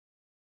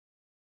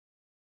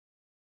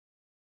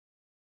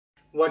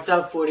What's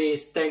up,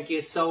 foodies? Thank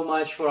you so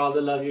much for all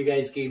the love you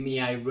guys gave me.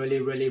 I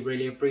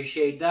really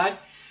appreciate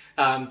that.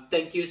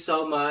 Thank you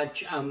so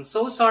much. I'm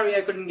so sorry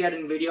I couldn't get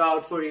a video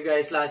out for you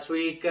guys last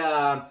week.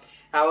 I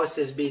was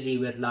just busy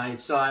with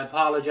life, so I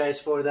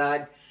apologize for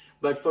that.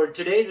 But for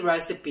today's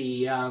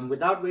recipe,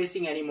 without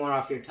wasting any more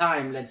of your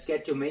time, let's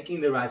get to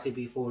making the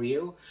recipe for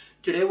you.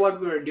 Today what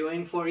we're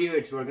doing for you,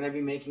 we're going to be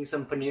making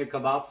some paneer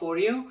kebab for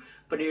you.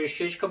 Paneer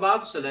Seekh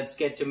Kabab. So let's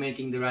get to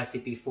making the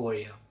recipe for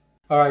you.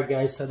 Alright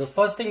guys, so the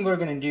first thing we're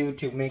going to do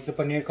to make the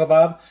paneer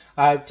kebab,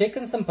 I've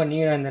taken some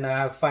paneer and then I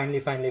have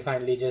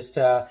finely just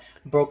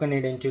broken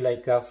it into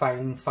like a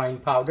fine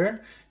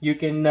powder. You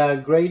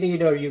can grate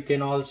it, or you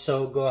can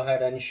also go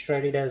ahead and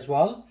shred it as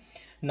well.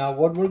 Now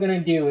what we're going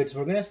to do is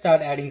we're going to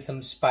start adding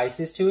some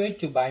spices to it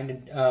to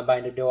bind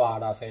the dough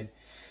out of it.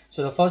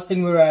 So the first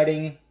thing we're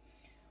adding,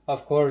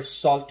 of course,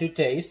 salt to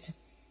taste.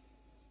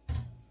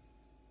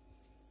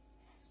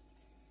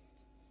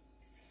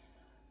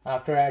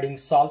 After adding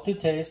salt to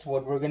taste,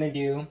 what we're going to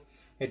do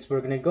is we're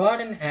going to go ahead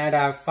and add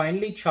our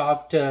finely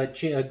chopped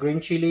green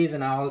chilies,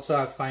 and I also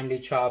have finely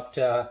chopped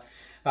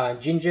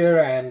ginger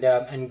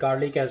and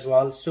garlic as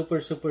well,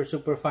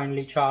 super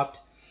finely chopped.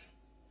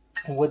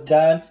 With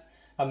that,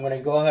 I'm going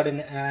to go ahead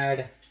and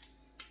add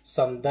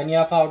some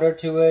dhania powder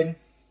to it.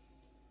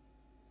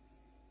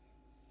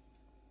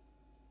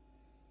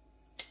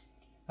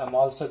 I'm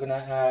also going to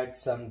add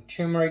some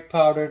turmeric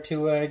powder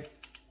to it.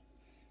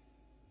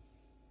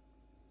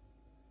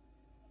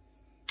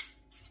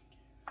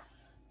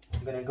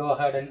 I'm going to go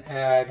ahead and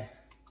add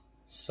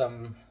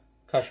some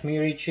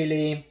Kashmiri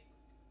chili.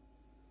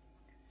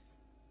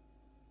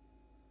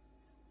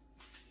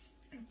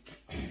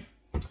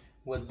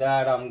 With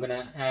that, I'm going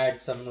to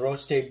add some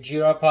roasted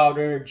jeera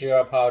powder.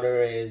 Jeera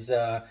powder is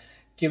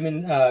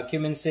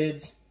cumin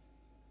seeds.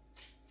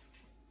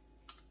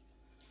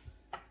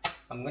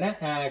 I'm going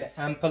to add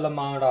ample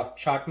amount of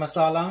chaat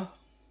masala.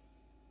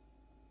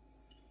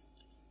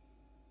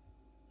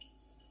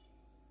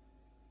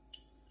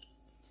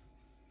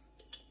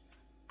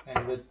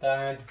 And with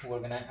that, we're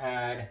going to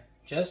add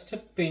just a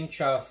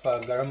pinch of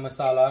garam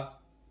masala.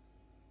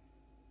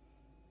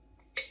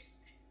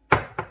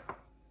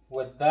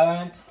 With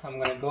that,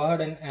 I'm going to go ahead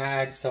and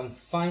add some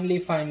finely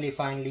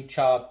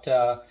chopped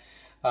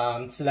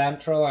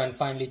cilantro and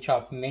finely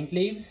chopped mint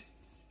leaves.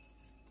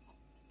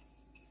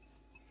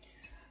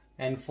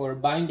 And for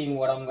binding,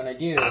 what I'm going to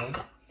do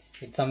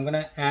is I'm going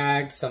to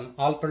add some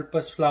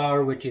all-purpose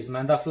flour, which is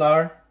maida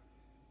flour.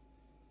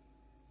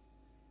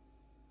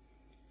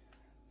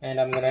 And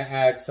I'm going to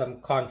add some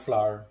corn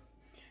flour.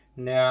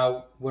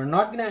 Now, we're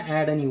not going to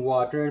add any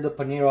water. The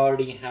paneer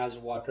already has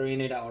water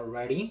in it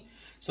already.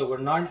 So we're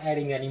not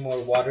adding any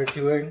more water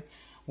to it.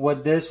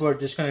 With this, we're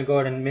just going to go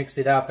ahead and mix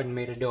it up and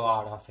make a dough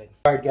out of it.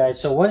 Alright guys,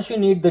 so once you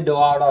need the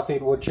dough out of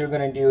it, what you're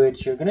going to do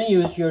is you're going to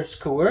use your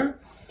skewer.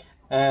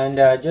 And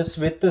just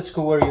with the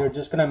skewer, you're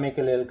just going to make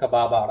a little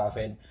kebab out of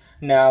it.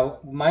 Now,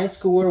 my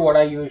skewer, what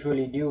I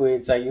usually do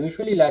is I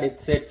usually let it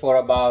sit for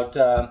about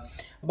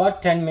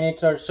 10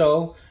 minutes or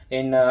so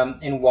in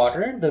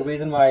water. The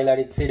reason why I let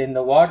it sit in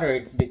the water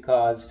is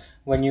because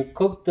when you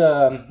cook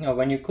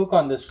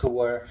on the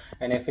skewer,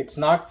 and if it's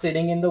not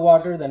sitting in the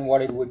water, then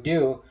what it would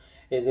do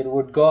is it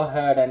would go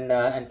ahead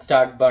and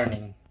start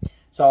burning.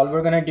 So all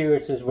we're gonna do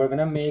is we're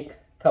gonna make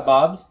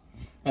kebabs,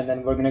 and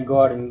then we're gonna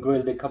go out and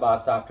grill the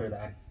kebabs after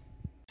that.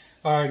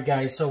 Alright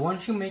guys, so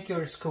once you make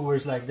your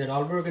skewers like that,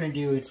 all we're gonna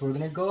do is we're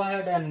gonna go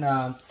ahead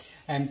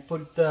and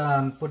put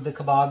the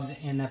kebabs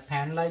in a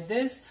pan like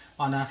this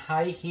on a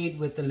high heat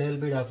with a little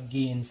bit of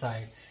ghee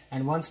inside.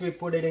 And once we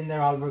put it in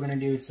there, all we're going to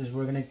do is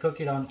we're going to cook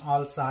it on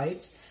all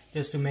sides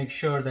just to make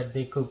sure that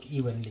they cook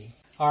evenly.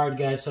 Alright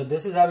guys, so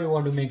this is how you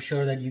want to make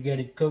sure that you get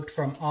it cooked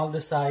from all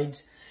the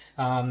sides,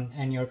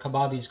 and your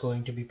kebab is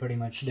going to be pretty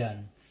much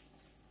done.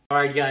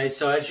 Alright guys,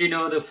 so as you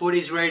know, the food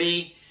is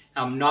ready.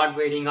 I'm not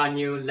waiting on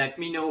you. Let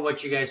me know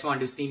what you guys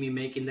want to see me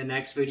make in the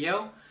next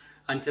video.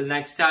 Until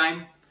next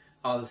time,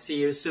 I'll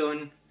see you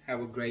soon. Have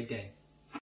a great day.